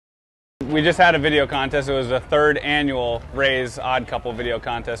We just had a video contest. It was the third annual Ray's Odd Couple video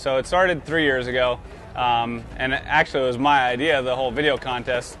contest. So it started 3 years ago, and actually it was my idea, the whole video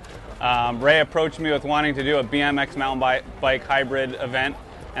contest. Ray approached me with wanting to do a BMX mountain bike hybrid event,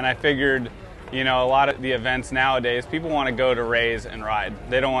 and I figured, you know, a lot of the events nowadays, people want to go to Ray's and ride.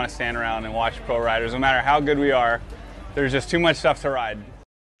 They don't want to stand around and watch pro riders. No matter how good we are, there's just too much stuff to ride.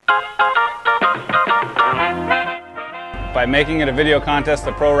 By making it a video contest,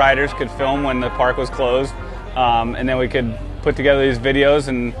 the pro riders could film when the park was closed, and then we could put together these videos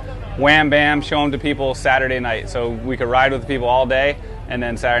and wham bam, show them to people Saturday night. So we could ride with the people all day, and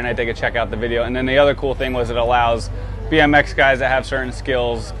then Saturday night they could check out the video. And then the other cool thing was it allows BMX guys that have certain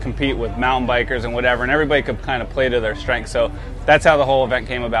skills compete with mountain bikers and whatever, and everybody could kind of play to their strengths. So that's how the whole event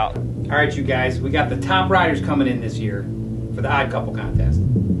came about. All right, you guys, we got the top riders coming in this year for the Odd Couple contest.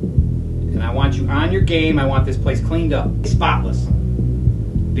 And I want you on your game. I want this place cleaned up, spotless.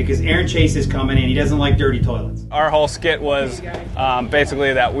 Because Aaron Chase is coming in. He doesn't like dirty toilets. Our whole skit was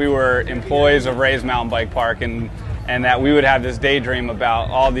basically that we were employees of Ray's Mountain Bike Park, and that we would have this daydream about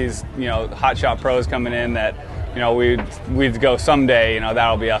all these, you know, hotshot pros coming in that, you know, we'd go someday, you know,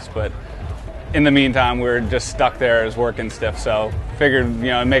 that'll be us. But in the meantime, we were just stuck there as working stiff. So figured, you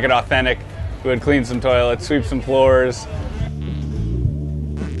know, make it authentic. We would clean some toilets, sweep some floors.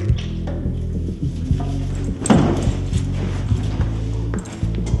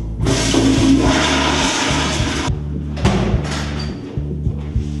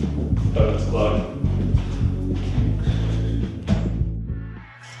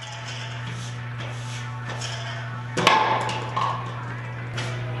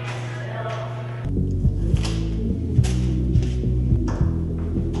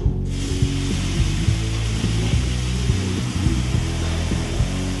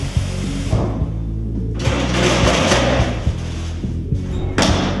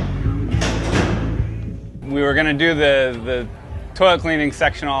 We were going to do the toilet cleaning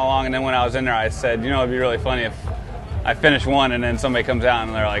section all along, and then when I was in there I said, you know, it'd be really funny if I finish one and then somebody comes out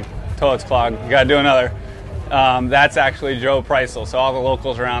and they're like, toilet's clogged, you got to do another. That's actually Joe Preisel, so all the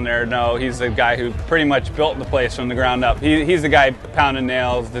locals around there know he's the guy who pretty much built the place from the ground up. He's the guy pounding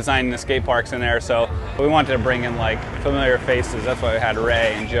nails, designing the skate parks in there, so we wanted to bring in like familiar faces. That's why we had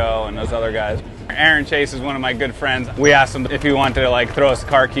Ray and Joe and those other guys. Aaron Chase is one of my good friends. We asked him if he wanted to like throw us the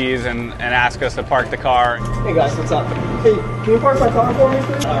car keys and ask us to park the car. Hey guys, what's up? Hey, can you park my car for me,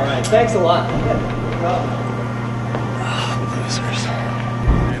 please? All right, thanks a lot. Losers.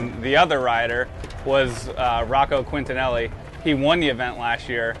 And the other rider was Rocco Quintinelli. He won the event last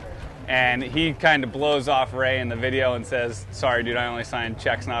year, and he kind of blows off Ray in the video and says, sorry dude, I only sign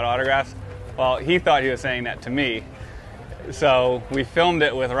checks, not autographs. Well, he thought he was saying that to me. So we filmed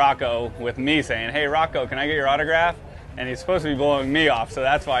it with Rocco, with me saying, hey Rocco, can I get your autograph? And he's supposed to be blowing me off, so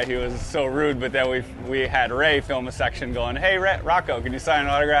that's why he was so rude. But then we had Ray film a section going, hey Rocco, can you sign an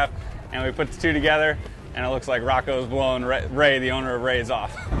autograph? And we put the two together, and it looks like Rocco's blowing Ray, the owner of Ray's,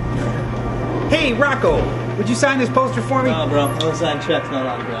 off. Hey Rocco, would you sign this poster for me? No, bro, I'll sign checks, not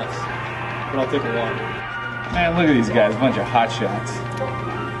autographs. But I'll take a walk. Man, look at these guys, a bunch of hot shots.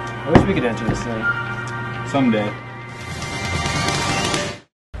 I wish we could enter this thing. Someday.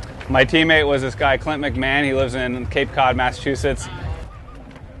 My teammate was this guy, Clint McMahon. He lives in Cape Cod, Massachusetts.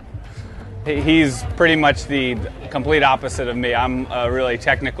 He's pretty much the complete opposite of me. I'm a really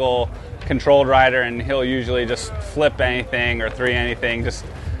technical, controlled rider, and he'll usually just flip anything or three anything.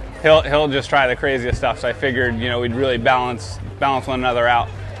 He'll just try the craziest stuff. So I figured, you know, we'd really balance one another out.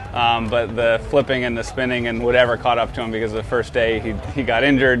 But the flipping and the spinning and whatever caught up to him because the first day he got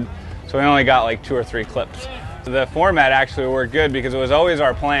injured. So we only got like 2 or 3 clips. The format actually worked good because it was always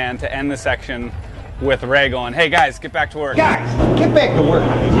our plan to end the section with Ray going, hey guys, get back to work. Guys, get back to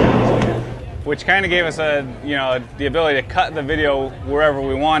work. Which kind of gave us the ability to cut the video wherever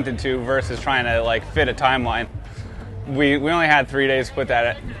we wanted to versus trying to like fit a timeline. We only had 3 days to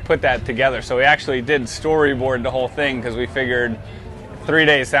put that together, so we actually did storyboard the whole thing because we figured 3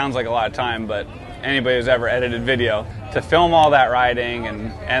 days sounds like a lot of time, but anybody who's ever edited video, to film all that riding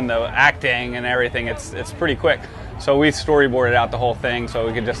and the acting and everything, it's pretty quick. So we storyboarded out the whole thing so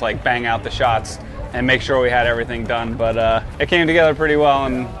we could just like bang out the shots and make sure we had everything done. But it came together pretty well,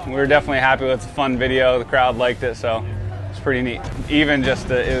 and we were definitely happy with the fun video. The crowd liked it, so it's pretty neat. Even just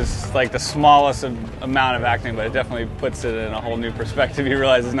it was like the smallest amount of acting, but it definitely puts it in a whole new perspective. You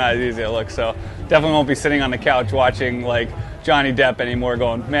realize it's not as easy as it looks. So definitely won't be sitting on the couch watching like Johnny Depp anymore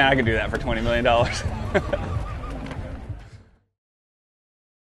going, man, I could do that for $20 million.